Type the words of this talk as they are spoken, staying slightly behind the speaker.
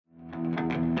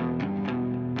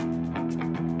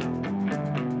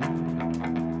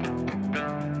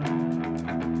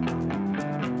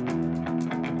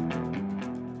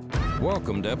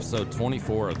Welcome to episode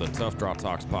 24 of the Tough Draw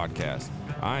Talks podcast.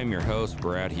 I am your host,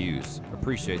 Brad Hughes.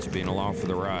 Appreciate you being along for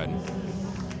the ride.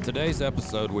 Today's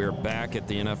episode, we are back at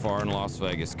the NFR in Las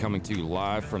Vegas, coming to you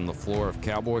live from the floor of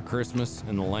Cowboy Christmas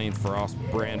in the Lane Frost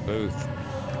brand booth.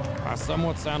 I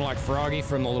somewhat sound like Froggy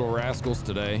from the Little Rascals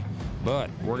today, but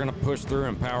we're going to push through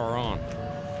and power on.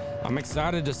 I'm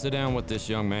excited to sit down with this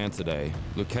young man today,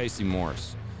 Lukasey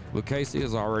Morris. Lukasey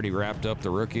has already wrapped up the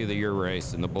Rookie of the Year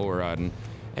race in the bull riding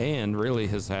and really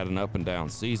has had an up and down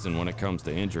season when it comes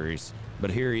to injuries.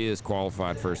 But here he is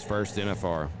qualified for his first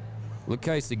NFR.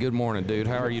 Lukasey, good morning, dude.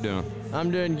 How are you doing?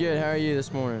 I'm doing good. How are you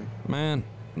this morning? Man,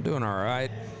 I'm doing all right.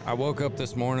 I woke up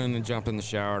this morning and jumped in the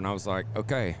shower and I was like,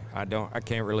 okay, I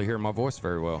can't really hear my voice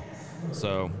very well.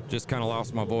 So just kind of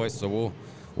lost my voice. So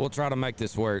we'll try to make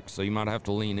this work. So you might have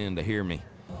to lean in to hear me.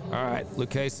 All right,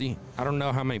 Lukasey, I don't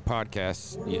know how many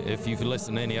podcasts, if you've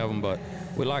listened to any of them, but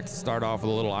we like to start off with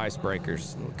a little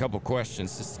icebreakers, a couple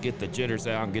questions just to get the jitters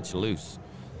out and get you loose.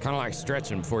 Kind of like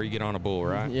stretching before you get on a bull,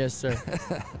 right? Yes, sir.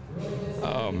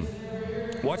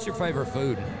 What's your favorite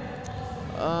food?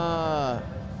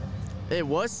 It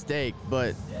was steak,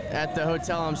 but at the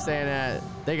hotel I'm staying at,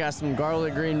 they got some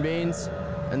garlic green beans,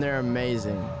 and they're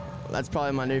amazing. That's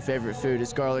probably my new favorite food,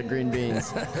 is garlic green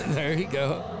beans. There you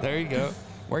go. There you go.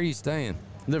 Where are you staying?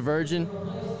 The Virgin,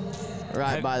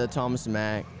 right by the Thomas and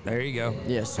Mack. There you go.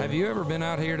 Yes, sir. Have you ever been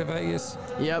out here to Vegas?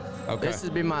 Yep. Okay. This has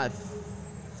been my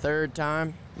third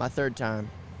time.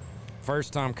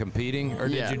 First time competing, or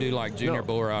did you do like junior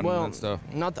bull riding and stuff?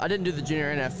 I didn't do the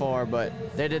junior NFR, but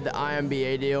they did the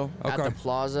IMBA deal at the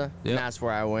Plaza, and that's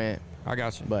where I went. I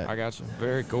got you.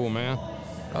 Very cool, man.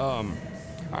 All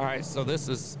right, so this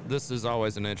is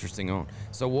always an interesting one.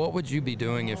 So what would you be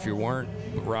doing if you weren't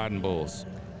riding bulls?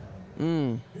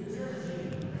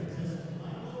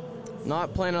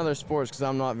 Not playing other sports because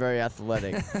I'm not very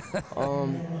athletic.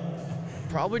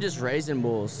 Probably just raising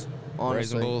bulls,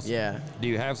 honestly. Raising bulls? Yeah. Do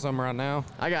you have some right now?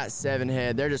 I got 7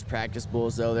 head. They're just practice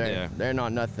bulls, though. They're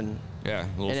not nothing. Yeah,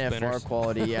 little NFR spinners.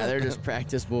 Quality. Yeah, they're just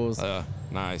practice bulls.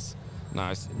 Nice.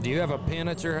 Do you have a pen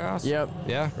at your house? Yep.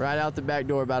 Yeah? Right out the back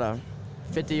door, about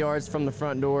 50 yards from the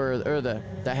front door, or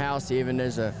the house even.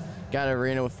 There's got an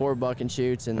arena with 4 buck and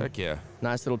shoots and Heck yeah.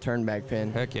 nice little turn back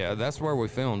pin. Heck yeah. That's where we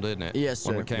filmed, isn't it? Yes,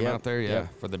 sir. When we came out there? Yeah,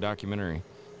 Yep. for the documentary.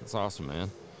 That's awesome,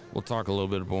 man. We'll talk a little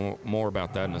bit more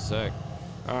about that in a sec.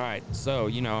 All right, so,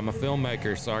 I'm a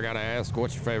filmmaker, so I got to ask,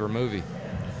 what's your favorite movie?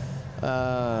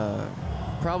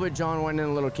 Probably John Wayne and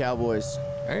the Little Cowboys.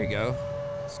 There you go.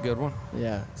 It's a good one.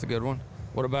 Yeah. It's a good one.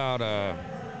 What about,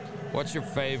 what's your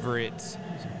favorite,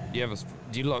 do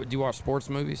you watch sports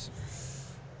movies?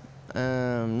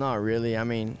 Not really. I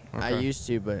mean, Okay. I used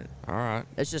to, but All right.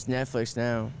 it's just Netflix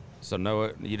now. So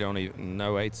you don't even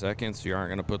know 8 seconds? You aren't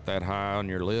going to put that high on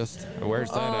your list? Where's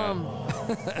that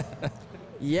at?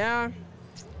 Yeah,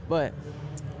 but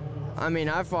I mean,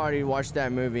 I've already watched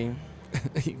that movie.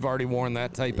 You've already worn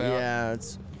that tape out? Yeah,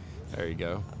 There you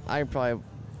go. I can probably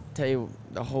tell you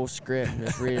the whole script and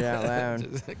just read it out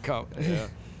loud. Yeah.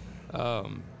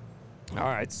 All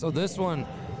right, so this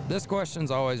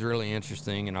question's always really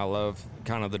interesting, and I love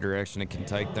kind of the direction it can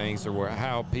take things or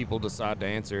how people decide to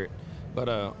answer it. But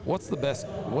what's the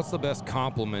best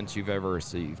compliment you've ever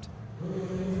received?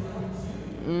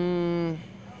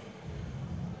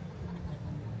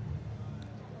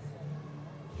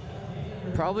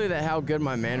 Probably how good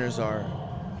my manners are,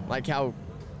 how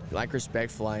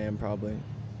respectful I am. Probably.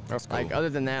 That's cool. Other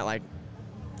than that,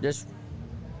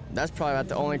 that's probably about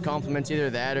the only compliments. Either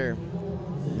that or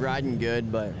riding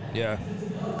good. But Yeah.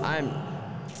 I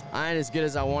ain't as good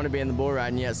as I want to be in the bull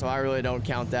riding yet, so I really don't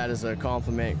count that as a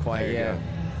compliment quite yet.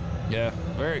 Yeah,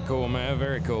 very cool, man.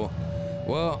 Very cool.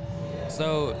 Well,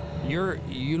 so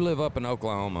you live up in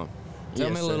Oklahoma. Tell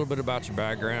Yes, me a little bit about your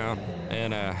background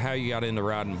and how you got into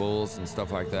riding bulls and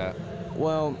stuff like that.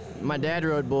 Well, my dad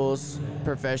rode bulls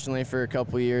professionally for a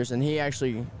couple years, and he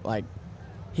actually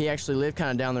lived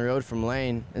kind of down the road from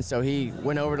Lane, and so he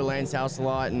went over to Lane's house a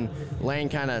lot, and Lane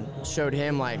kind of showed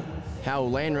him how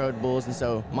Lane rode bulls, and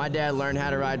so my dad learned how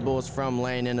to ride bulls from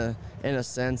Lane in a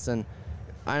sense. And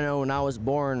I know when I was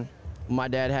born, my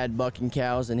dad had bucking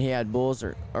cows, and he had bulls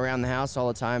around the house all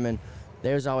the time, and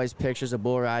there's always pictures of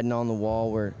bull riding on the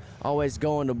wall. We're always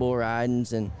going to bull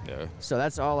ridings, and so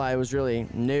that's all I was really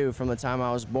knew from the time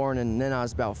I was born. And then I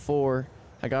was about 4.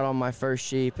 I got on my first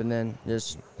sheep, and then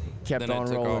just kept on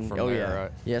rolling. Off from there,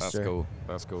 right? Yes, That's sir. cool.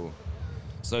 That's cool.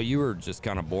 So you were just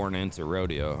kind of born into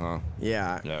rodeo, huh?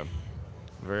 Yeah. Yeah.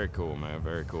 Very cool, man.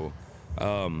 Very cool.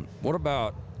 What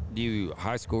about do you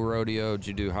high school rodeo? Did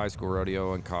you do high school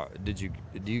rodeo and do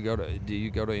you go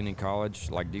to any college?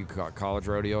 Like, do you college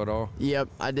rodeo at all? Yep,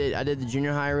 I did the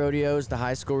junior high rodeos, the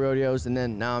high school rodeos, and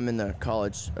then now I'm in the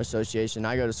college association.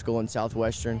 I go to school in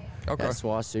Southwestern at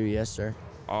SWASU. Yes, sir.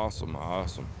 Awesome.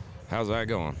 How's that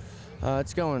going?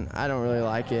 It's going. I don't really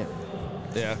like it.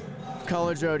 Yeah.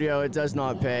 College rodeo, it does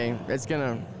not pay.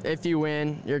 If you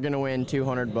win, you're gonna win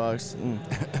 $200. And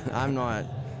I'm not.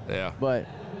 Yeah. But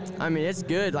I mean, it's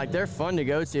good. Like, they're fun to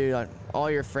go to. Like, all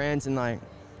your friends, and like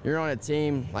you're on a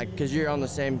team, like, because you're on the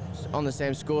same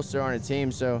school, so you're on a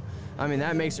team. So I mean,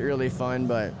 that makes it really fun.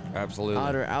 But absolutely,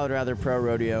 I would rather pro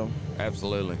rodeo.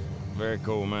 Absolutely. Very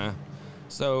cool, man.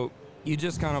 So you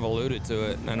just kind of alluded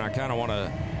to it, and I kind of want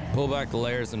to pull back the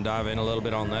layers and dive in a little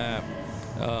bit on that.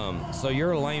 So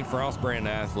you're a Lane Frost brand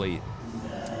athlete.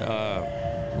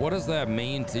 What does that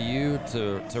mean to you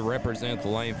to represent the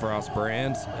Lane Frost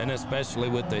brand, and especially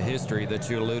with the history that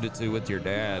you alluded to with your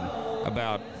dad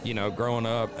about, growing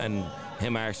up and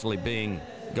him actually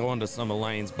going to some of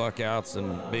Lane's buckouts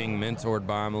and being mentored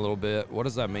by him a little bit? What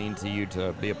does that mean to you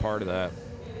to be a part of that?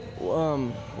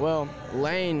 Well,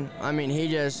 Lane, I mean,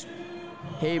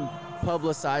 he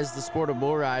publicized the sport of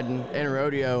bull riding and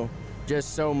rodeo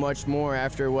just so much more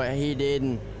after what he did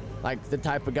and like the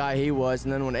type of guy he was.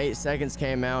 And then when 8 Seconds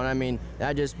came out, I mean,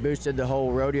 that just boosted the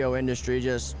whole rodeo industry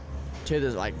just to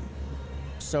this, like,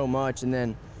 so much. And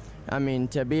then, I mean,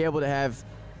 to be able to have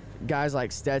guys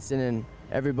like Stetson and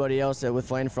everybody else that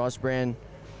with Lane Frost brand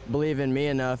believe in me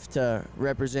enough to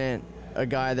represent a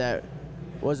guy that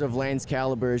was of Lane's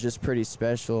caliber is just pretty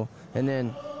special. And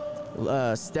then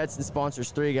Stetson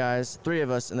sponsors three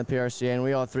of us in the PRCA, and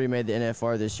we all three made the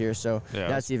NFR this year, so yeah,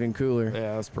 that's even cooler.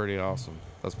 Yeah, that's pretty awesome.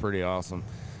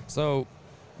 So,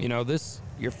 this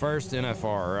your first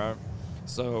NFR, right?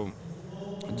 So,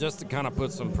 just to kind of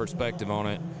put some perspective on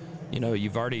it,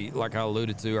 you've already, like I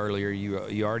alluded to earlier,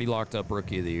 you already locked up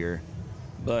Rookie of the Year,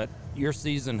 but your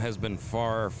season has been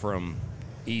far from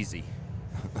easy.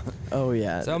 Oh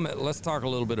yeah. Let's talk a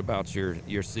little bit about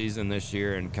your season this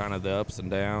year and kind of the ups and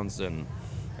downs. And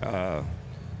I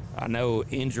know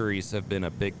injuries have been a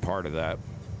big part of that.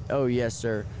 Oh yes,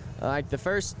 sir. Like the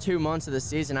first 2 months of the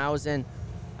season, I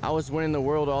was winning the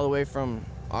world all the way from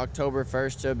October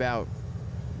 1st to about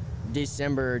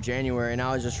December or January, and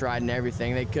I was just riding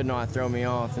everything. They could not throw me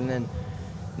off. And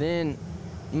then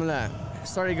I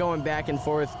started going back and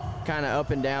forth, kind of up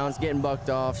and downs, getting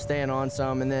bucked off, staying on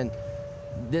some, and then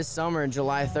this summer,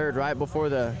 July 3rd, right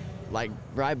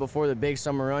before the big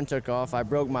summer run took off, I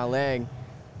broke my leg,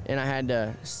 and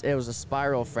it was a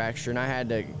spiral fracture, and I had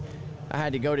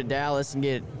to go to Dallas and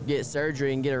get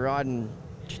surgery and get a rod and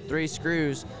 3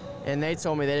 screws, and they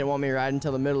told me they didn't want me riding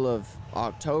until the middle of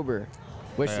October,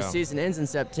 which the season ends in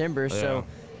September. Yeah. So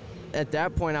at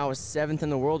that point, I was 7th in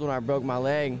the world when I broke my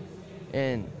leg,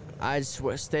 and I just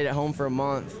stayed at home for a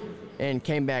month and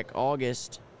came back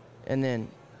August, and then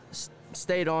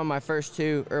stayed on my first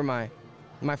 2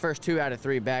 out of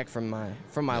 3 back from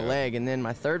my leg, and then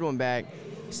my third one back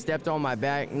stepped on my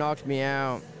back, knocked me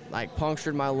out, like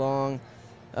punctured my lung,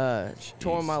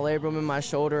 tore my labrum in my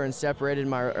shoulder, and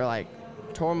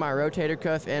tore my rotator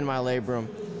cuff and my labrum,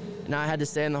 and I had to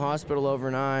stay in the hospital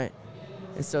overnight.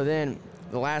 And so then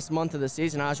the last month of the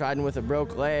season, I was riding with a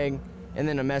broke leg and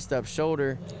then a messed up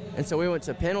shoulder, and so we went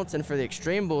to Pendleton for the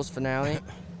Extreme Bulls finale.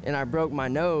 And I broke my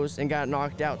nose and got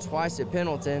knocked out twice at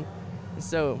Pendleton.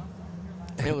 So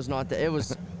it was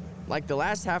like the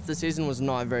last half of the season was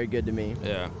not very good to me.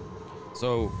 Yeah.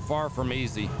 So far from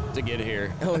easy to get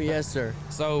here. Oh, yes, sir.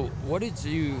 So what did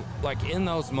you, like in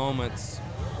those moments,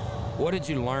 what did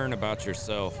you learn about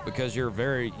yourself? Because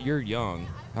you're young.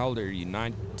 How old are you,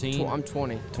 19? I'm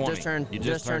 20. 20.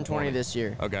 Just turned 20 this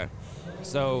year. Okay.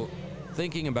 So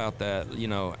thinking about that,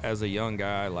 as a young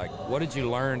guy, like what did you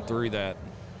learn through that?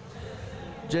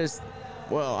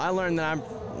 I learned that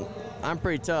I'm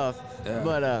pretty tough, yeah.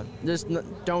 But just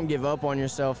don't give up on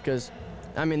yourself, because,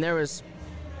 I mean, there was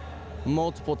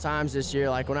multiple times this year,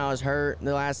 like when I was hurt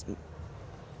the last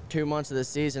 2 months of the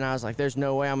season, I was like, there's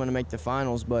no way I'm going to make the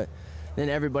finals, but then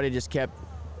everybody just kept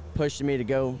pushing me to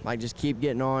go, like just keep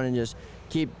getting on and just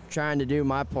keep trying to do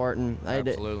my part, and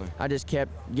I just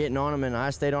kept getting on them, and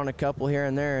I stayed on a couple here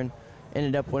and there and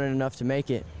ended up winning enough to make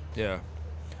it. Yeah.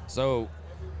 So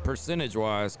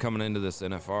percentage-wise, coming into this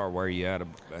NFR, where you at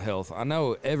a health? I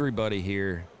know everybody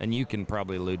here, and you can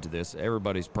probably allude to this,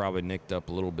 everybody's probably nicked up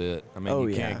a little bit. I mean,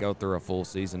 you can't go through a full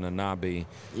season and not be.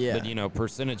 Yeah. But,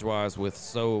 percentage-wise, with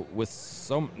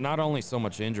not only so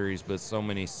much injuries, but so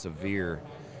many severe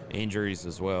injuries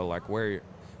as well, like where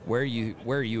are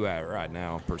you at right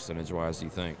now, percentage-wise, do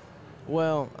you think?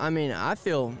 Well, I mean, I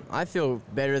feel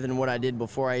better than what I did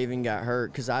before I even got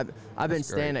hurt, because I've been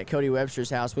staying at Cody Webster's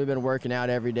house. We've been working out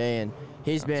every day, and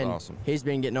he's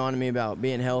been getting on to me about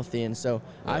being healthy, and so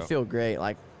I feel great.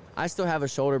 Like, I still have a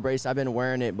shoulder brace. I've been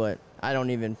wearing it, but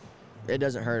it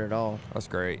doesn't hurt at all. That's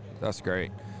great.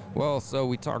 Well, so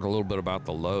we talked a little bit about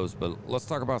the lows, but let's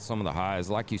talk about some of the highs.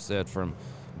 Like you said, from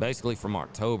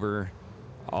October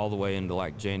all the way into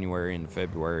like January and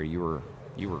February, you were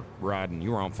riding,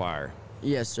 you were on fire.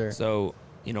 Yes, sir. So,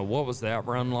 what was that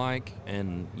run like?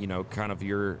 And, kind of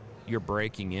your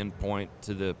breaking in point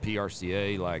to the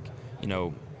PRCA, like,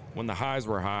 when the highs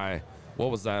were high, what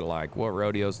was that like? What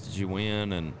rodeos did you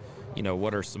win? And,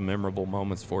 what are some memorable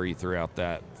moments for you throughout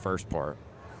that first part?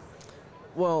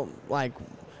 Well,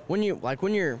 when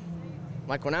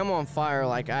I'm on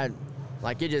fire,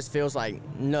 it just feels like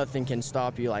nothing can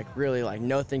stop you. Like, really, like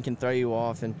nothing can throw you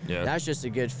off, and that's just a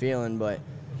good feeling. But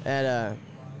at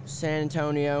San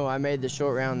Antonio, I made the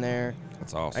short round there.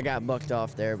 That's awesome. I got bucked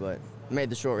off there, but made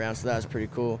the short round, so that was pretty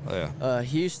cool. Oh, yeah.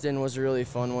 Houston was a really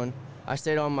fun one. I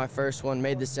stayed on my first one,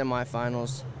 made the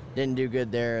semifinals, didn't do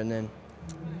good there, and then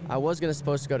I was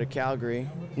supposed to go to Calgary,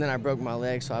 and then I broke my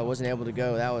leg, so I wasn't able to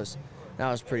go. That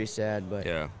was pretty sad. But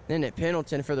then at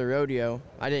Pendleton for the rodeo,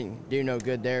 I didn't do no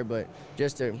good there, but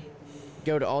just to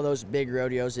go to all those big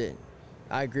rodeos that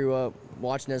I grew up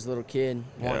watching as a little kid,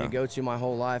 wanting to go to my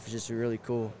whole life, is just really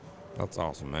cool. That's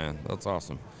awesome, man. That's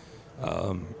awesome.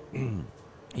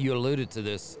 You alluded to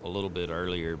this a little bit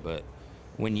earlier, but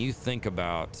when you think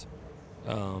about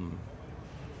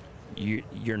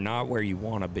you're not where you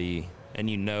want to be, and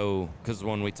because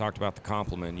when we talked about the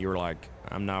compliment, you were like,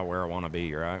 I'm not where I want to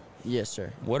be, right? Yes,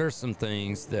 sir. What are some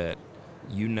things that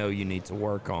you need to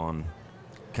work on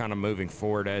kind of moving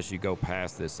forward as you go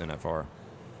past this NFR?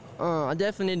 I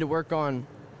definitely need to work on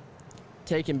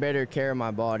taking better care of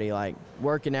my body, like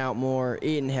working out more,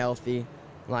 eating healthy,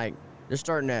 like just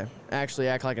starting to actually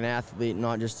act like an athlete,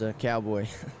 not just a cowboy.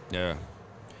 Yeah,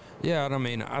 and I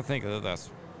mean, I think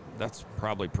that's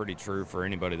probably pretty true for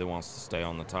anybody that wants to stay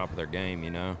on the top of their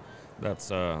game,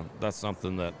 That's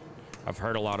something that I've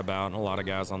heard a lot about, and a lot of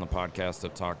guys on the podcast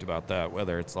have talked about that,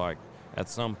 whether it's like at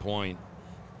some point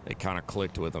it kind of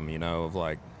clicked with them, of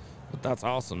like, but that's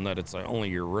awesome that it's only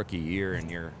your rookie year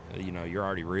and you're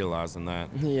already realizing that.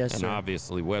 Yes, and sir.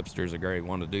 Obviously Webster's a great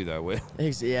one to do that with.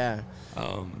 Yeah.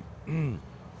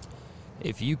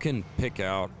 If you can pick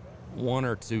out one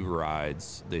or two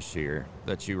rides this year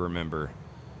that you remember,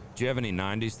 do you have any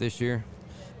 90s this year?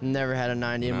 Never had a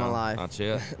 90 in my life. Not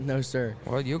yet. No, sir.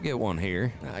 Well, you'll get one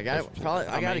here. I got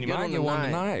to get one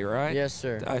tonight, right? Yes,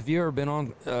 sir. Have you ever been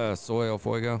on Soy El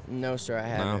Fuego? No, sir, I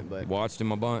haven't. No? But watched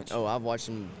him a bunch. Oh, I've watched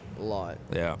him a lot.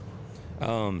 Yeah.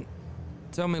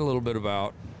 Tell me a little bit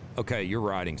about your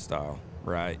riding style,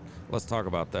 right? Let's talk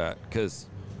about that, because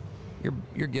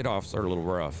your get-offs are a little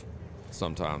rough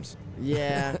sometimes.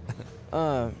 Yeah.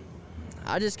 I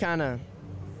just kind of.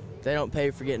 They don't pay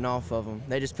for getting off of them.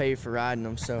 They just pay you for riding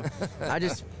them. So I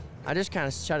just kind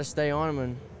of try to stay on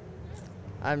them,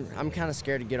 and I'm kind of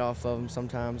scared to get off of them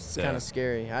sometimes. It's kind of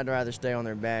scary. I'd rather stay on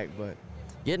their back, but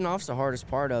getting off's the hardest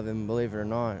part of them, believe it or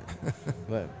not.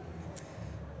 But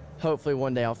hopefully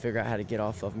one day I'll figure out how to get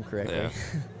off of them correctly.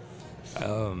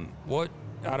 Yeah. What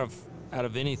out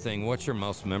of anything, what's your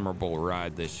most memorable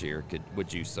ride this year?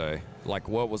 Would you say? Like,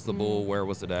 what was the bull? Where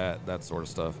was it at? That sort of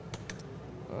stuff.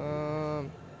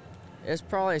 It's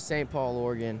probably St. Paul,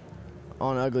 Oregon,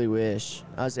 on Ugly Wish.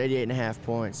 I was 88.5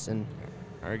 points, and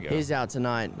there you go. He's out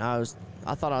tonight.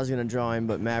 I thought I was gonna draw him,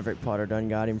 but Maverick Potter done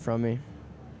got him from me.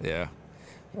 Yeah.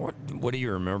 What do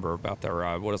you remember about that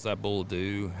ride? What does that bull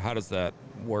do? How does that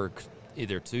work,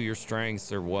 either to your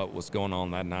strengths or what was going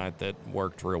on that night that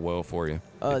worked real well for you,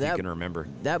 if you can remember?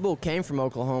 That bull came from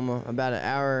Oklahoma, about an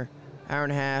hour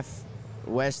and a half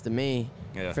west of me.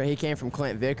 Yeah. He came from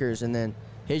Clint Vickers, and then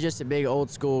he's just a big old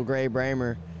school gray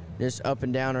Bramer, just up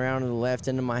and down around to the left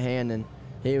into my hand, and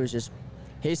he's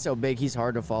so big he's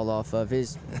hard to fall off of.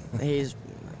 He's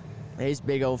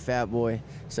big old fat boy.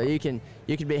 So you could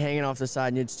be hanging off the side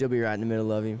and you'd still be right in the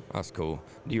middle of him. That's cool.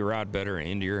 Do you ride better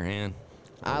into your hand?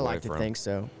 I like to think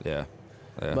so. Yeah.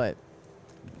 But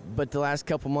the last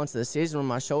couple months of the season, when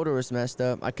my shoulder was messed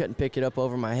up, I couldn't pick it up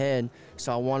over my head,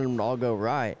 so I wanted them to all go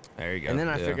right. There you go. And then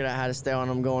I figured out how to stay on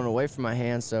them going away from my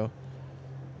hand. So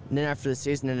and then after the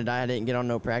season ended, I didn't get on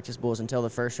no practice bulls until the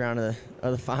first round of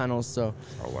the finals. So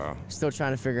still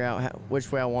trying to figure out which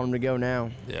way I want them to go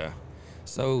now. Yeah.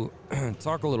 So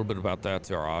talk a little bit about that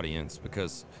to our audience,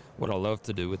 because what I love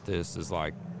to do with this is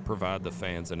like provide the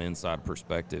fans an inside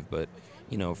perspective. But,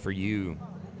 for you,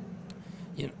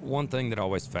 One thing that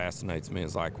always fascinates me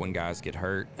is like when guys get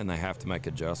hurt and they have to make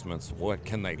adjustments, what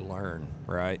can they learn,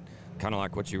 right? Kind of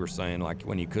like what you were saying, like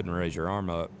when you couldn't raise your arm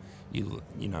up, you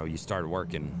started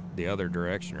working the other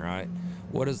direction, right?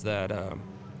 What is that?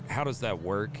 How does that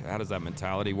work? How does that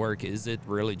mentality work? Is it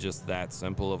really just that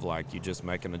simple of like you just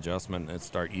make an adjustment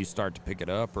and you start to pick it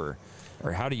up, or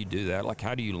how do you do that? Like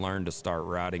how do you learn to start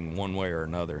riding one way or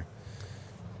another?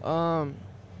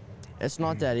 It's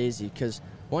not that easy because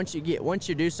once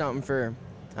you do something for,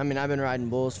 I've been riding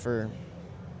bulls for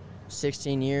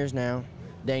 16 years now,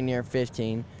 dang near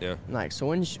 15. Yeah. Like so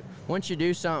once you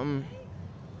do something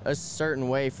a certain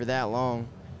way for that long,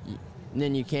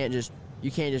 then you can't just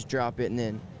drop it and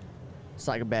then it's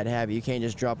like a bad habit. You can't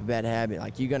just drop a bad habit.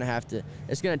 Like you're gonna have to.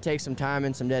 It's gonna take some time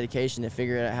and some dedication to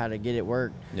figure out how to get it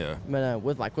worked. Yeah. But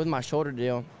with my shoulder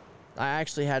deal, I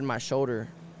actually had my shoulder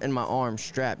and my arm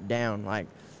strapped down. Like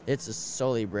it's a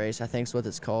Sully brace, I think is what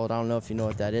it's called. I don't know if you know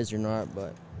what that is or not,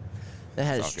 but they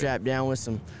had it strapped down with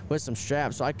some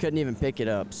straps, so I couldn't even pick it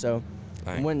up. So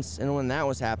when that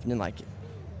was happening, like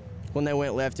when they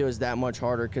went left, it was that much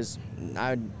harder because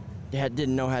I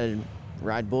didn't know how to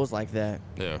ride bulls like that.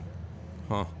 Yeah.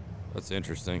 Huh. That's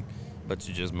interesting. But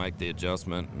you just make the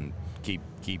adjustment and keep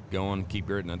going, keep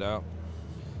gritting it out.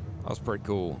 That's pretty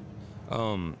cool.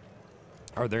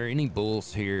 Are there any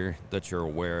bulls here that you're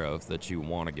aware of that you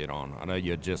want to get on? I know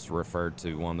you just referred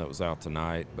to one that was out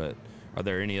tonight, but are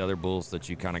there any other bulls that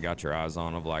you kind of got your eyes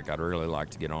on of like, I'd really like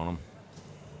to get on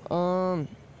them?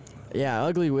 Yeah,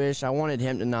 Ugly Wish. I wanted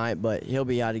him tonight, but he'll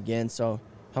be out again, so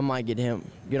I might get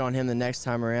on him the next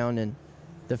time around. And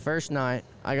the first night,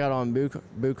 I got on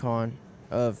Buchan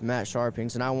of Matt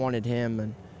Sharping's, and I wanted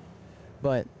him.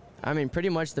 But pretty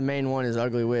much the main one is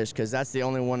Ugly Wish because that's the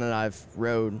only one that I've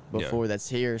rode before that's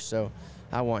here, so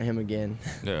I want him again.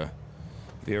 Yeah.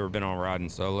 Have you ever been on riding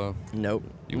solo? Nope,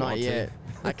 not yet.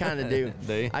 I kind of do.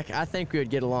 I think we would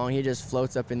get along. He just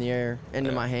floats up in the air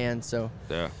into my hand, so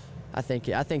yeah. I think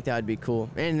that would be cool.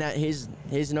 And that he's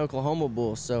an Oklahoma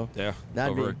bull, so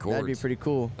that'd be pretty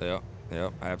cool. Yeah,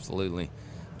 absolutely.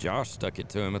 Josh stuck it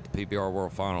to him at the PBR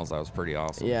World Finals. That was pretty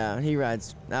awesome. Yeah, he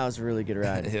rides. That was a really good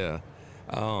ride. Yeah.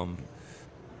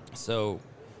 So,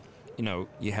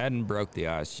 you hadn't broke the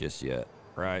ice just yet,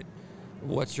 right?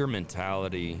 What's your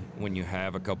mentality when you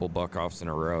have a couple buck-offs in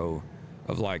a row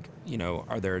of like,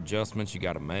 are there adjustments you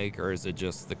got to make, or is it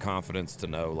just the confidence to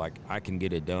know, like, I can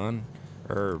get it done?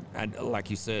 Or,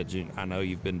 like you said, I know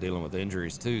you've been dealing with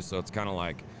injuries too, so it's kind of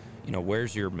like,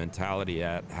 where's your mentality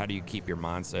at? How do you keep your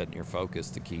mindset and your focus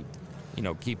to keep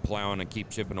plowing and keep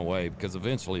chipping away? Because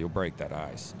eventually you'll break that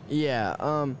ice. Yeah.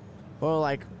 Well,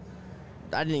 like,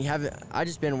 I didn't have it. I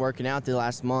just been working out the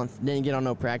last month. Didn't get on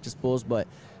no practice bulls, but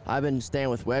I've been staying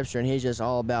with Webster, and he's just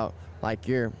all about like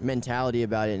your mentality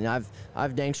about it. And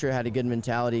I've dang sure had a good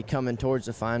mentality coming towards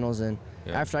the finals. And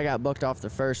after I got booked off the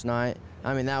first night,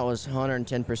 that was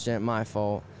 110% my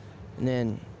fault. And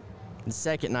then the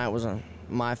second night was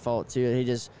my fault too. I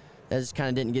just kind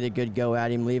of didn't get a good go at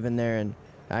him leaving there, and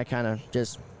I kind of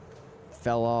just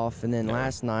fell off. And then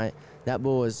last night, that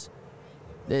bull was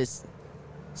this.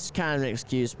 It's kind of an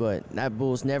excuse, but that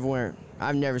bull's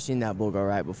I've never seen that bull go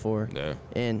right before. Yeah.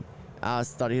 And I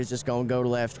thought he was just going to go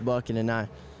left bucking, and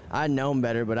I'd known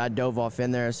better, but I dove off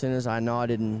in there as soon as I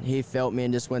nodded, and he felt me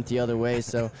and just went the other way.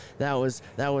 So that was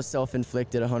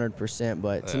self-inflicted 100%.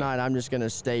 But tonight I'm just going to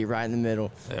stay right in the middle.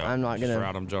 Yeah. I'm not going to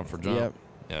ride him jump for jump. Yep.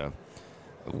 Yeah.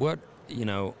 What,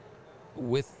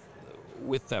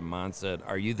 with that mindset,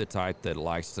 are you the type that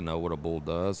likes to know what a bull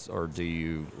does, or do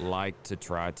you like to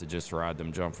try to just ride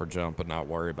them jump for jump and not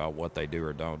worry about what they do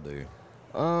or don't do?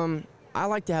 I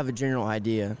like to have a general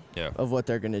idea of what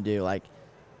they're going to do. Like,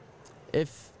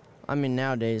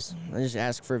 nowadays, I just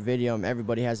ask for a video, and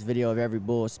everybody has a video of every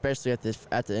bull, especially at the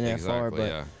NFR. Exactly,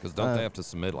 but, because don't they have to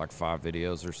submit like 5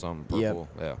 videos or something per bull?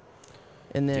 Yeah.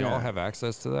 And then, do y'all have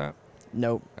access to that?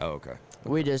 Nope. Oh, okay.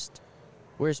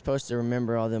 We're supposed to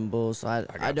remember all them bulls.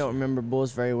 I don't remember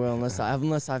bulls very well unless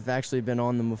I've actually been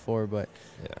on them before. But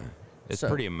yeah, it's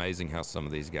pretty amazing how some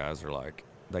of these guys are like,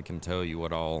 they can tell you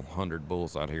what all 100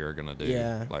 bulls out here are gonna do.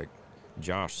 Yeah. Like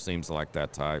Josh seems like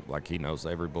that type. Like he knows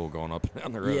every bull going up and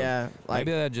down the road. Yeah.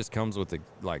 Maybe that just comes with the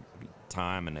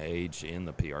time and age in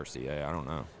the PRCA. I don't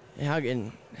know.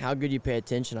 How good you pay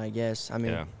attention, I guess.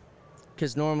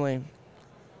 Because normally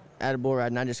at a bull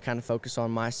riding, I just kind of focus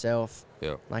on myself.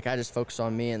 Yeah. Like, I just focus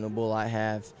on me and the bull I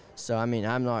have. So, I'm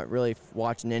not really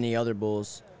watching any other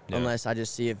bulls unless I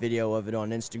just see a video of it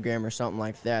on Instagram or something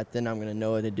like that. Then I'm going to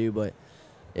know what to do. But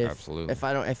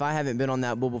if I haven't been on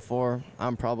that bull before,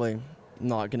 I'm probably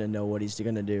not going to know what he's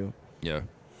going to do. Yeah.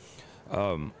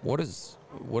 What does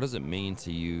it mean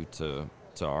to you to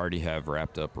to already have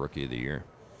wrapped up Rookie of the Year?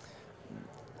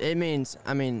 That means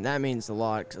a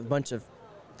lot. 'Cause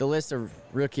the list of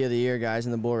Rookie of the Year guys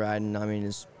in the bull riding,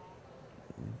 is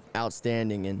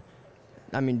outstanding.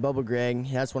 And Bubba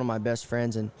Gregg, that's one of my best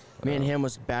friends, and me and him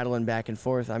was battling back and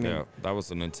forth. Yeah, that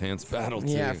was an intense battle too.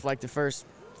 Yeah, for like the first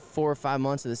 4 or 5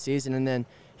 months of the season, and then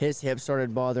his hip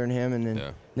started bothering him,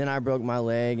 and then I broke my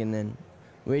leg, and then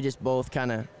we just both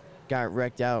kind of got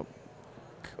wrecked out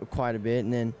quite a bit.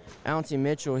 And then Auntie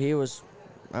Mitchell, he was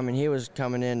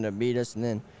coming in to beat us, and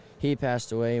then he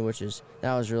passed away,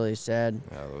 that was really sad.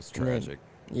 Yeah, that was tragic.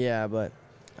 Yeah, but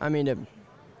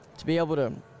to be able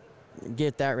to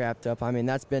get that wrapped up,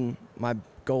 that's been my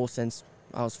goal since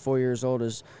I was 4 years old,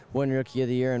 is win Rookie of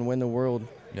the Year and win the world.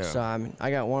 Yeah. So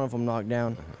I got one of them knocked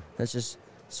down.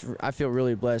 I feel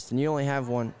really blessed. And you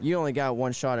only got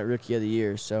one shot at Rookie of the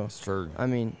Year. So it's true.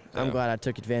 I'm glad I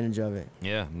took advantage of it.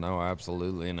 Yeah, no,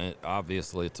 absolutely. And it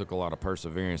obviously took a lot of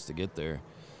perseverance to get there.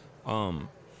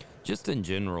 Just in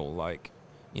general,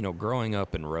 growing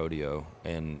up in rodeo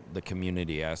and the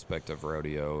community aspect of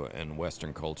rodeo and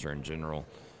Western culture in general,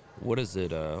 what has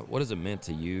it meant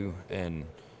to you? And,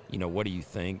 what do you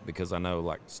think? Because I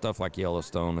know stuff like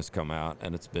Yellowstone has come out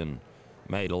and it's been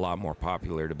made a lot more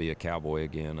popular to be a cowboy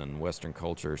again, and Western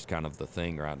culture is kind of the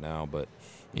thing right now. But,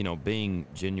 being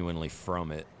genuinely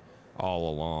from it all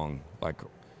along,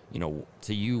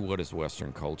 to you, what is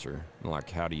Western culture?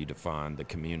 How do you define the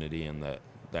community and that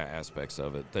aspects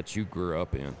of it that you grew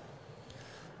up in?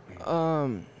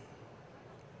 To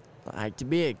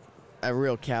be a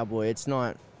real cowboy, it's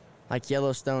not like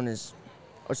Yellowstone is,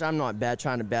 which I'm not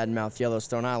trying to badmouth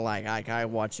Yellowstone. I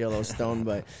watch Yellowstone,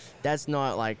 but that's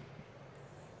not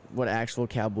what actual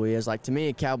cowboy is. To me,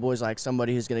 a cowboy is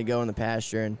somebody who's going to go in the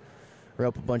pasture and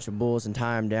rope a bunch of bulls and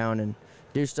tie them down and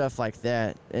do stuff like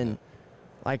that. And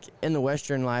in the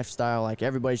Western lifestyle,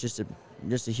 everybody's just a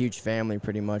huge family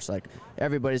pretty much.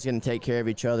 Everybody's going to take care of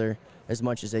each other as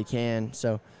much as they can.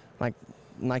 So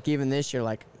even this year,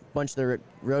 a bunch of the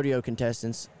rodeo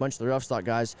contestants, a bunch of the rough stock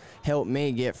guys helped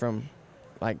me get from,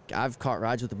 I've caught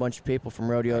rides with a bunch of people from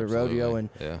rodeo Absolutely. to rodeo, and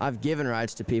I've given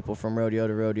rides to people from rodeo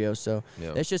to rodeo. So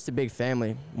it's just a big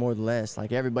family, more or less.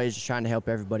 Everybody's just trying to help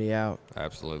everybody out.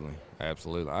 Absolutely.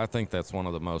 Absolutely. I think that's one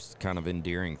of the most kind of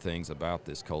endearing things about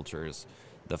this culture is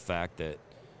the fact that,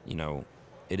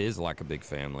 it is like a big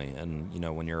family. And,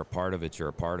 when you're a part of it, you're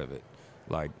a part of it.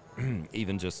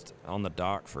 Even just on the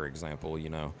dock, for example,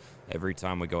 every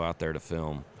time we go out there to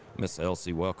film, Miss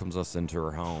Elsie welcomes us into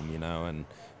her home, and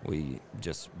we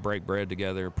just break bread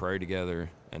together, pray together,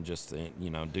 and just,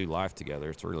 do life together.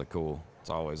 It's really cool. It's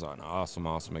always an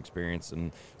awesome experience.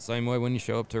 And same way when you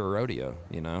show up to a rodeo,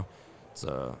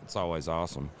 it's always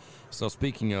awesome. So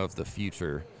speaking of the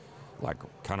future,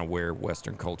 kind of where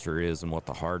Western culture is and what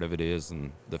the heart of it is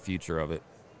and the future of it,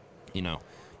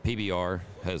 PBR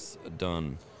has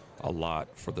done a lot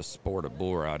for the sport of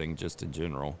bull riding just in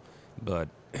general, but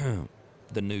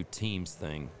the new teams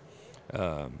thing,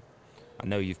 I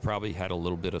know you've probably had a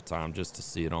little bit of time just to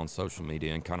see it on social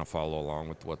media and kind of follow along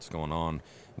with what's going on.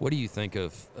 What do you think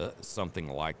of something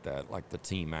like that, like the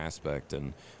team aspect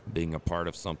and being a part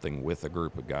of something with a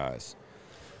group of guys?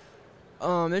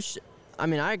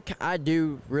 I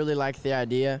do really like the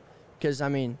idea because,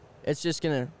 it's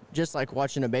just like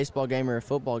watching a baseball game or a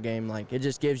football game. It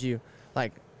just gives you,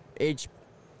 each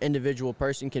individual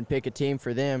person can pick a team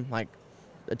for them,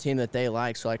 a team that they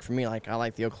like. So, for me, I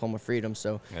like the Oklahoma Freedom,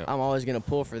 so I'm always going to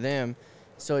pull for them.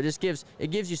 So it just gives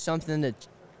you something to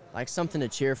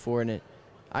cheer for, and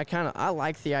I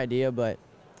like the idea, but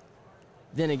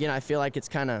then again, I feel like it's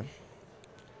kind of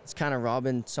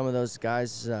robbing some of those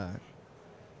guys, the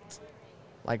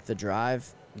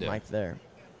drive,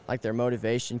 their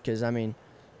motivation, because I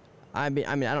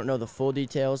don't know the full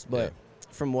details, but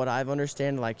from what I've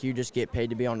understand, you just get paid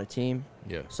to be on a team.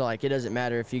 Yeah. So it doesn't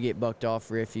matter if you get bucked off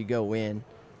or if you go win.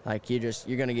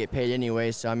 You're gonna get paid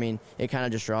anyway. So it kind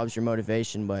of just robs your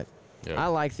motivation. But I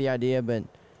like the idea, but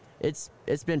it's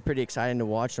been pretty exciting to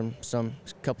watch some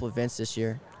couple events this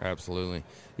year. Absolutely.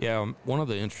 Yeah. One of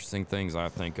the interesting things I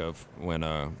think of when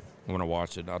I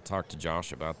watch it, I talked to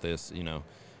Josh about this.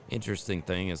 Interesting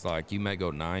thing is you may go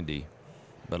 90,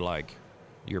 but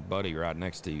your buddy right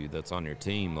next to you that's on your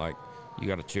team, you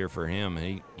got to cheer for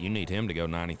him. You need him to go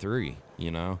 93,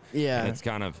 Yeah. And it's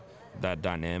kind of that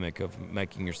dynamic of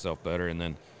making yourself better. And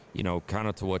then, kind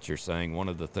of to what you're saying, one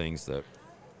of the things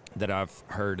that I've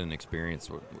heard and experienced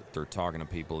through talking to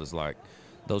people is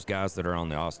those guys that are on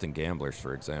the Austin Gamblers,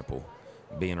 for example,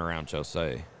 being around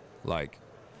Jose,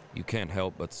 you can't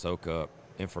help but soak up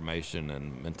information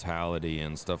and mentality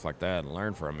and stuff like that and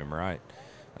learn from him, right?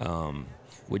 Is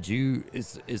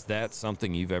that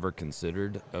something you've ever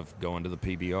considered of going to the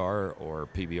PBR or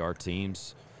PBR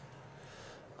teams?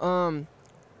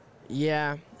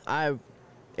 Yeah,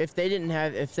 if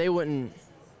they wouldn't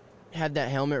have that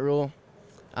helmet rule,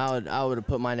 I would have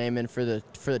put my name in for the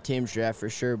team's draft for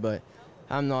sure. But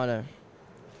I'm not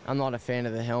a fan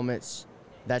of the helmets.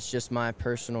 That's just my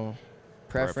personal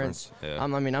preference. Yeah.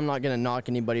 I'm not gonna knock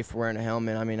anybody for wearing a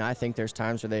helmet. I mean, I think there's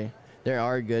times where they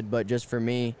are good, but just for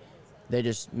me,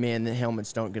 me and the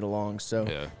helmets don't get along. So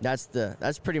Yeah.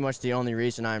 that's pretty much the only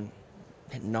reason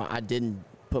I didn't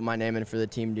put my name in for the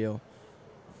team deal.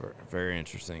 Very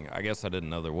interesting. I guess I didn't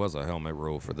know there was a helmet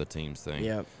rule for the teams thing.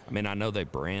 Yep. I mean, I know they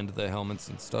brand the helmets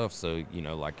and stuff, so,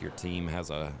 like your team has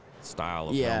a style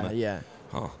of helmet. Yeah.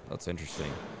 Huh, that's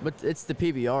interesting. But it's the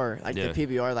PBR. Yeah. The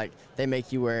PBR, they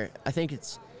make you wear, I think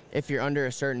it's if you're under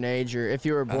a certain age or if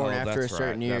you were born after a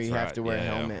certain year, you have to wear a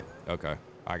helmet. Yeah. Okay,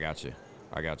 I got you.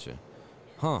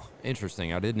 Huh,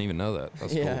 interesting. I didn't even know that.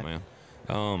 That's cool, man.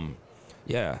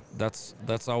 Yeah,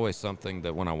 that's always something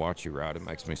that when I watch you ride, it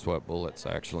makes me sweat bullets,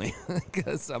 actually,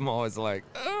 because I'm always like,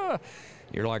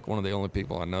 you're like one of the only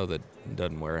people I know that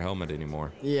doesn't wear a helmet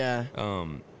anymore. Yeah.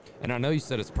 And I know you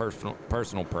said it's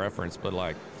personal preference, but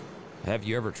have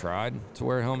you ever tried to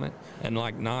wear a helmet? And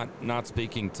not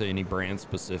speaking to any brand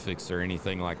specifics or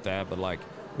anything like that, but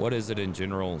what is it in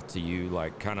general to you?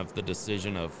 Kind of the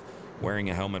decision of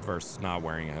wearing a helmet versus not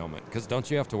wearing a helmet? Because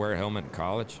don't you have to wear a helmet in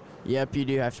college? Yep, you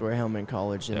do have to wear a helmet in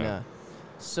college, and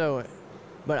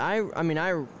but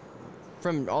I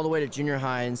from all the way to junior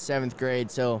high in 7th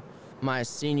grade, so my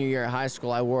senior year at high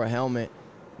school, I wore a helmet,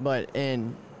 but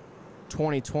in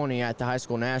 2020 at the high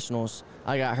school nationals,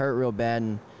 I got hurt real bad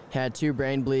and had 2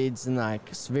 brain bleeds and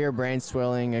severe brain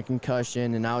swelling, a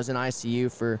concussion, and I was in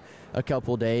ICU for a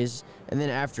couple days. And then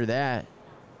after that,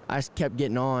 I kept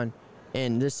getting on,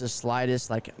 and just the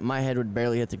slightest, my head would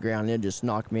barely hit the ground, and it just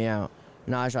knocked me out.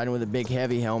 And I was riding with a big,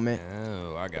 heavy helmet.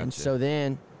 Oh, I got you. And so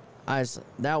then,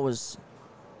 that was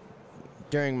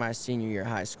during my senior year of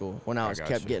high school when I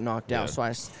kept getting knocked out. So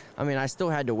I still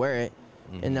had to wear it.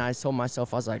 Mm-hmm. And I told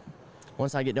myself, I was like,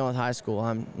 once I get done with high school,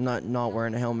 I'm not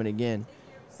wearing a helmet again.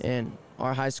 And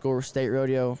our high school state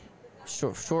rodeo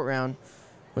short round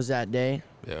was that day.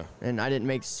 Yeah. And I didn't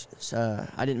make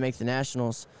the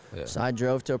nationals. Yeah. So I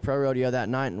drove to a pro rodeo that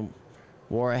night and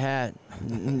wore a hat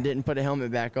and didn't put a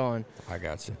helmet back on. I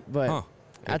got you. But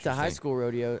at the high school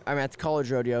rodeo, at the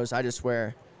college rodeos, I just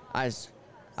wear, I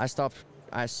stopped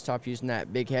using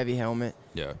that big heavy helmet.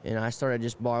 Yeah. And I started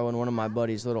just borrowing one of my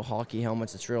buddy's little hockey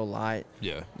helmets. It's real light.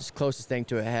 Yeah. It's the closest thing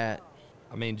to a hat.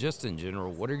 I mean, just in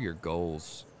general, what are your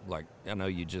goals? I know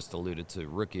you just alluded to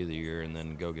Rookie of the Year and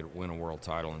then win a world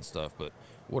title and stuff, but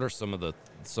what are some of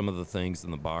the things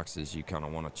in the boxes you kind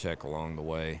of want to check along the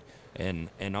way?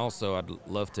 And also, I'd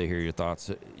love to hear your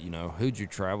thoughts. Who'd you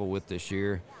travel with this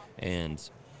year, and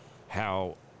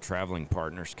how traveling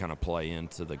partners kind of play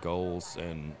into the goals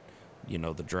and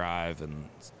the drive and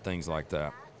things like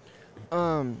that.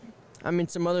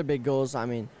 Some other big goals.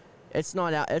 It's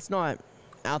not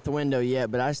out the window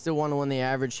yet, but I still want to win the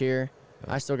average here.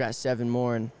 I still got 7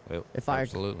 more, and if I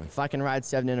can ride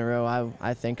 7 in a row,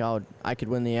 I think I could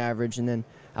win the average, and then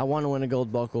I want to win a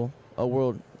gold buckle, I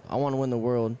want to win the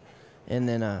world, and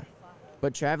then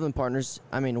but traveling partners.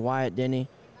 Wyatt Denny,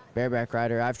 bareback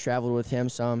rider. I've traveled with him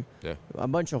some. Yeah. A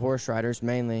bunch of horse riders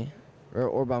mainly,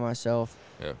 or by myself.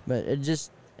 Yeah. But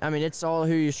it's all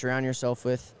who you surround yourself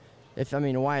with.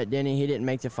 Wyatt Denny, he didn't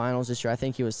make the finals this year. I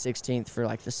think he was 16th for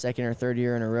the 2nd or 3rd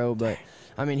year in a row. But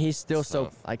he's still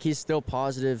he's still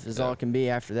positive as all can be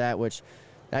after that, which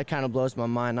that kind of blows my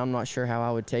mind. I'm not sure how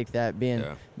I would take that being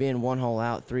 1 hole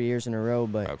out 3 years in a row.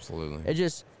 But absolutely,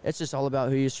 it's just all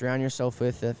about who you surround yourself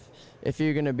with. If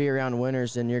you're going to be around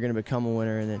winners, then you're going to become a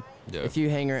winner. And then if you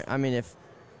hang around,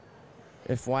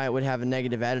 if Wyatt would have a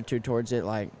negative attitude towards it,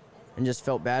 and just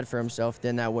felt bad for himself,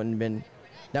 then that wouldn't have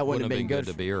been good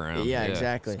to be around. Yeah,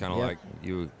 exactly. It's kind of like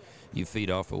you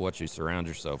feed off of what you surround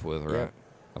yourself with, right? Yep.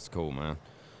 That's cool, man.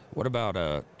 What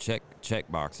about check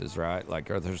boxes, right?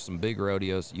 Are there some big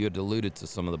rodeos? You had alluded to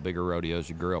some of the bigger rodeos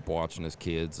you grew up watching as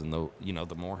kids, and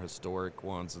the more historic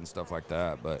ones and stuff like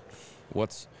that. But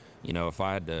what's if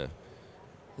I had to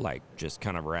just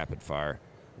kind of rapid fire,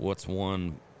 what's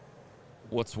one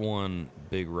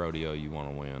big rodeo you want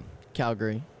to win?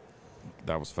 Calgary.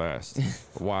 That was fast.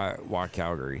 Why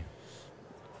Calgary?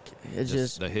 It's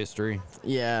just the history.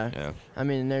 Yeah.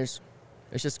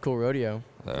 It's just a cool rodeo.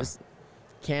 It's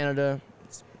Canada.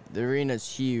 The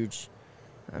arena's huge.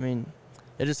 It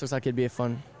just looks like it'd be a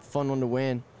fun one to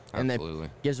win. Absolutely. And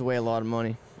it gives away a lot of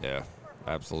money. Yeah,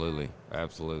 absolutely.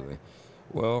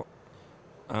 Well,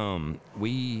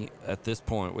 We, at this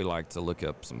point, we like to look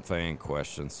up some fan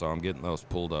questions, so I'm getting those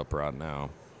pulled up right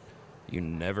now. You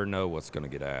never know what's going to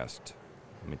get asked,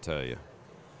 let me tell you.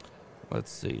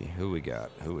 Let's see, who we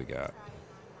got?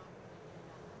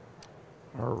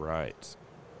 All right.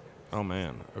 Oh,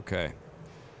 man, okay.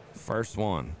 First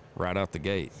one, right out the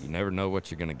gate. You never know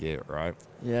what you're going to get, right?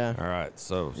 Yeah. All right,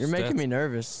 so You're making me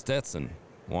nervous. Stetson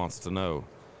wants to know,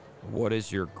 what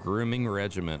is your grooming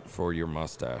regimen for your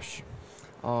mustache?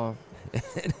 Oh,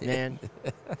 man.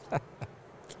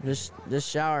 Just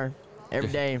shower every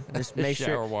day. Just make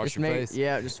Shower, wash your face.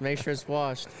 Yeah, just make sure it's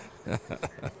washed.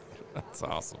 That's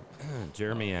awesome.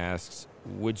 Jeremy asks,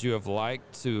 would you have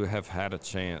liked to have had a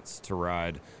chance to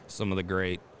ride some of the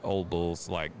great old bulls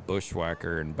like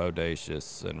Bushwhacker and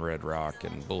Bodacious and Red Rock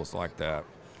and bulls like that?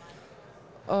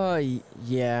 Yeah.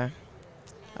 Yeah.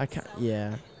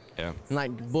 Yeah. And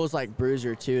like bulls like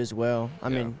Bruiser too as well. I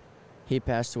mean, he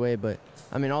passed away, but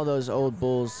I mean all those old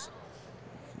bulls,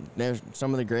 they're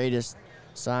some of the greatest.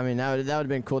 So I mean that would have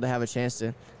been cool to have a chance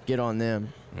to get on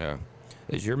them. Yeah.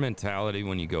 Is your mentality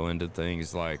when you go into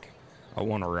things like, I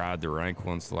want to ride the rank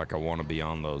ones, like I want to be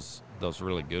on those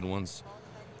really good ones?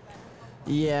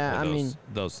 Yeah, Or I mean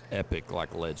those epic,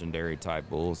 like legendary type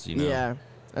bulls, you know? Yeah,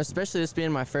 especially this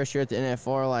being my first year at the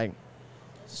NFR. Like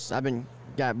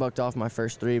got bucked off my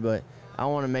first 3, but I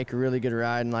want to make a really good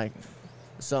ride and like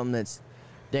something that's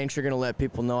dang sure gonna let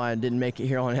people know I didn't make it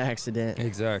here on accident.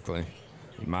 Exactly.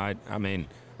 You might. I mean,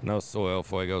 I know Soy El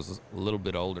Fuego's a little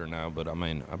bit older now, but I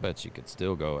mean, I bet you could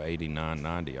still go 89,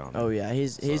 90 on him. Oh yeah,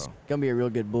 he's gonna be a real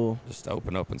good bull. Just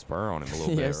open up and spur on him a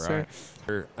little Yes, bit,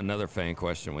 right? Another fan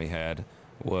question we had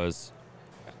was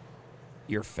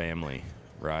your family,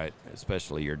 right?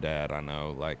 Especially your dad. I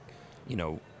know, like, you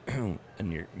know,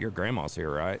 and your grandma's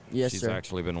here, right? Yes, She's sir.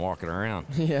 actually been walking around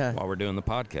Yeah. while we're doing the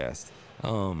podcast.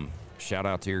 Shout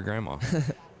out to your grandma.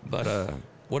 But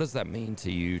what does that mean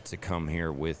to you to come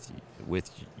here with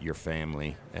your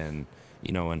family, and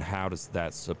you know, and how does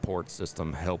that support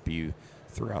system help you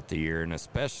throughout the year, and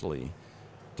especially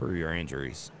through your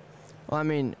injuries? Well, I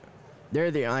mean,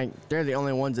 they're the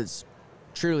only ones that's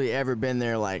truly ever been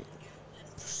there like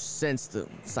since the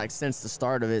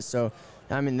start of it. So,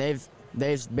 I mean, they've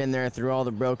been there through all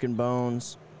the broken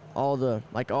bones, all the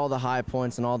high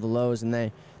points and all the lows,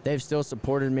 and they've still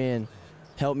supported me and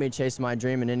helped me chase my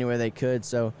dream in any way they could.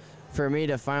 So, for me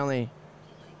to finally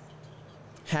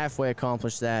halfway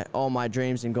accomplish that, all my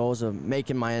dreams and goals of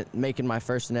making my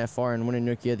first NFR and winning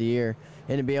Rookie of the Year,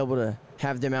 and to be able to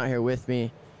have them out here with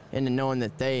me, and to knowing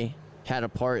that they had a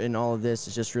part in all of this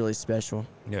is just really special.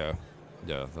 Yeah,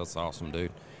 that's awesome,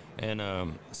 dude.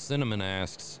 And Cinnamon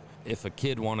asks, if a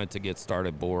kid wanted to get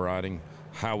started bull riding,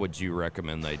 how would you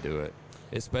recommend they do it?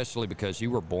 Especially because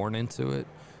you were born into it,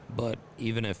 but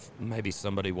even if maybe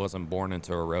somebody wasn't born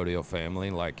into a rodeo family,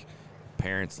 like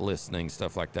parents listening,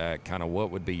 stuff like that, kind of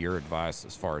what would be your advice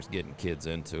as far as getting kids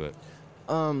into it?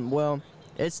 Well,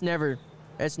 it's never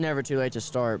too late to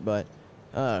start, but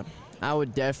I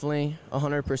would definitely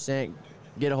 100%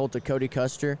 get a hold of Cody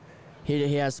Custer.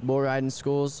 He has bull riding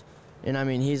schools, and I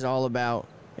mean, he's all about,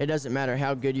 it doesn't matter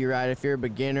how good you ride. If you're a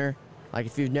beginner, like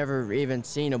if you've never even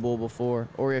seen a bull before,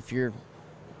 or if you're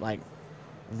like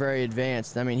very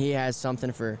advanced, I mean, he has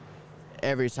something for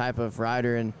every type of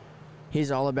rider, and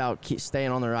he's all about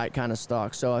staying on the right kind of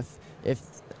stock. So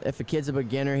if a kid's a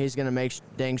beginner, he's going to make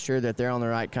dang sure that they're on the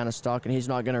right kind of stock, and he's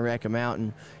not going to wreck them out,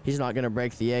 and he's not going to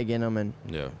break the egg in them, and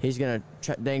he's going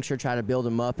to dang sure try to build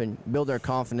them up and build their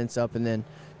confidence up, and then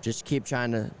just keep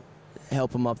trying to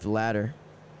help them up the ladder.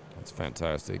 That's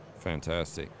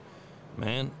fantastic.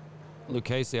 Man,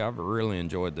 Lukasey, I've really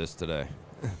enjoyed this today.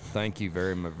 Thank you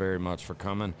very, very much for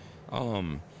coming.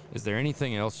 Is there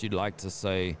anything else you'd like to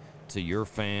say to your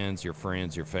fans, your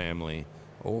friends, your family,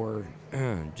 or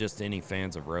just any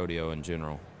fans of rodeo in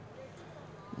general?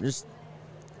 Just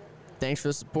thanks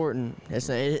for supporting. It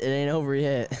ain't over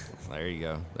yet. There you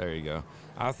go.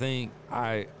 I think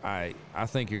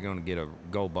you're going to get a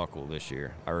gold buckle this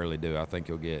year. I really do. I think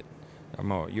you're going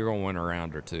to win a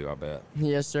round or two, I bet.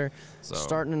 Yes, sir. So,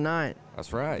 starting tonight.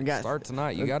 That's right. Start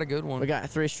tonight. You got a good one. We got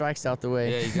 3 strikes out the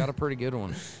way. Yeah, you got a pretty good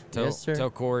one. Yes, sir. Tell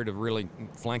Corey to really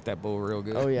flank that bull real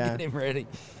good. Oh, yeah. Get him ready.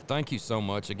 Thank you so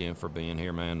much again for being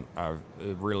here, man. I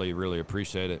really, really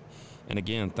appreciate it. And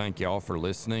again, thank you all for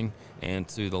listening, and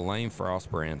to the Lane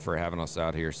Frost brand for having us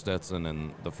out here. Stetson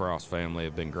and the Frost family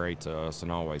have been great to us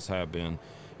and always have been,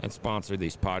 and sponsor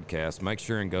these podcasts. Make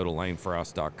sure and go to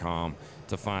lanefrost.com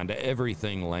to find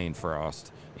everything Lane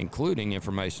Frost, including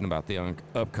information about the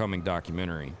upcoming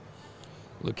documentary.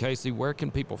 Lukasey, where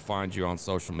can people find you on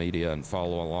social media and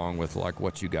follow along with like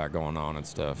what you got going on and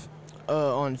stuff?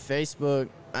 On Facebook,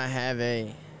 I have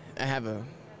a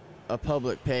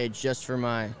public page just for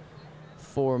my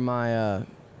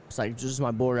it's like just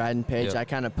my bull riding page. Yep. I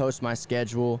kind of post my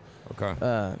schedule.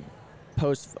 Okay.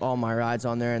 Post all my rides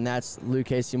on there, and that's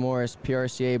Lukasey Morris,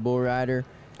 PRCA bull rider.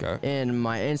 Okay. And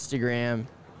my Instagram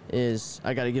is,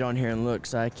 I got to get on here and look,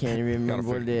 so I can't even remember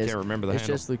what it is. Can't remember the It's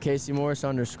handle. just Lukasey Morris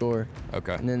 _.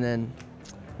 Okay. And then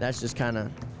that's just kind of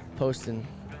posting.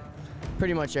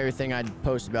 Pretty much everything I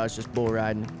post about is just bull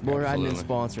riding and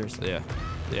sponsors.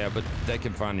 Yeah, but they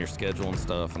can find your schedule and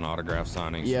stuff and autograph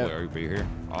signings where you'll be here.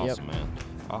 Awesome, man.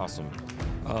 Awesome.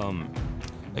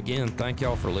 Again, thank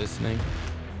y'all for listening.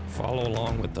 Follow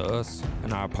along with us,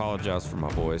 and I apologize for my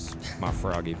voice. My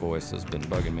froggy voice has been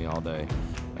bugging me all day.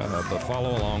 But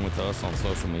follow along with us on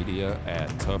social media at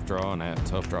Tough Draw and at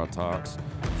Tough Draw Talks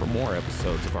for more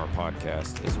episodes of our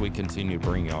podcast as we continue to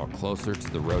bring y'all closer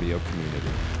to the rodeo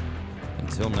community.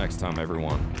 Until next time,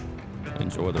 everyone,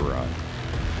 enjoy the ride.